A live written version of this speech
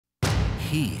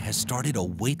He has started a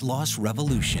weight loss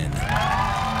revolution,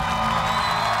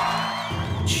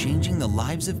 changing the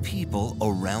lives of people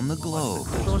around the globe.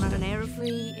 Going on an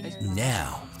aeroplane.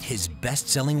 Now, his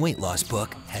best-selling weight loss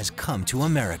book has come to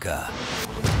America.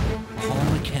 Paul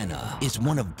McKenna is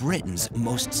one of Britain's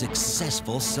most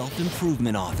successful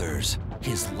self-improvement authors.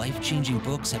 His life-changing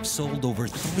books have sold over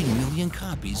 3 million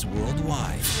copies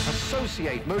worldwide.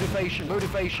 Associate motivation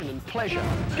and pleasure.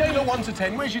 Scale of 1 to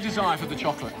 10, where's your desire for the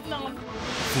chocolate?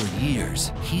 For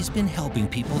years, he's been helping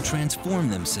people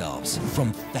transform themselves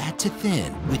from fat to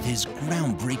thin with his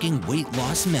groundbreaking weight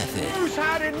loss method. Who's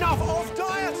had enough of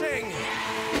dieting?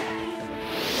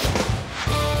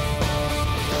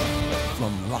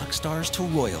 From rock stars to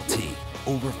royalty,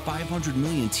 over 500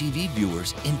 million TV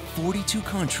viewers in 42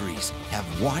 countries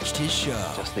have watched his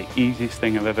show. Just the easiest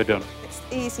thing I've ever done. It's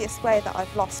the easiest way that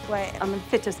I've lost weight. I'm the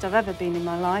fittest I've ever been in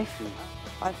my life.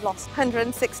 I've lost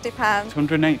 160 pounds.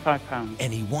 185 pounds.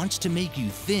 And he wants to make you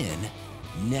thin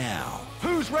now.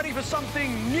 Who's ready for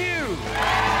something new?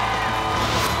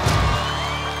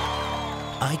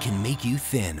 I Can Make You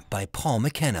Thin by Paul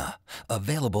McKenna.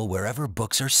 Available wherever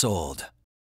books are sold.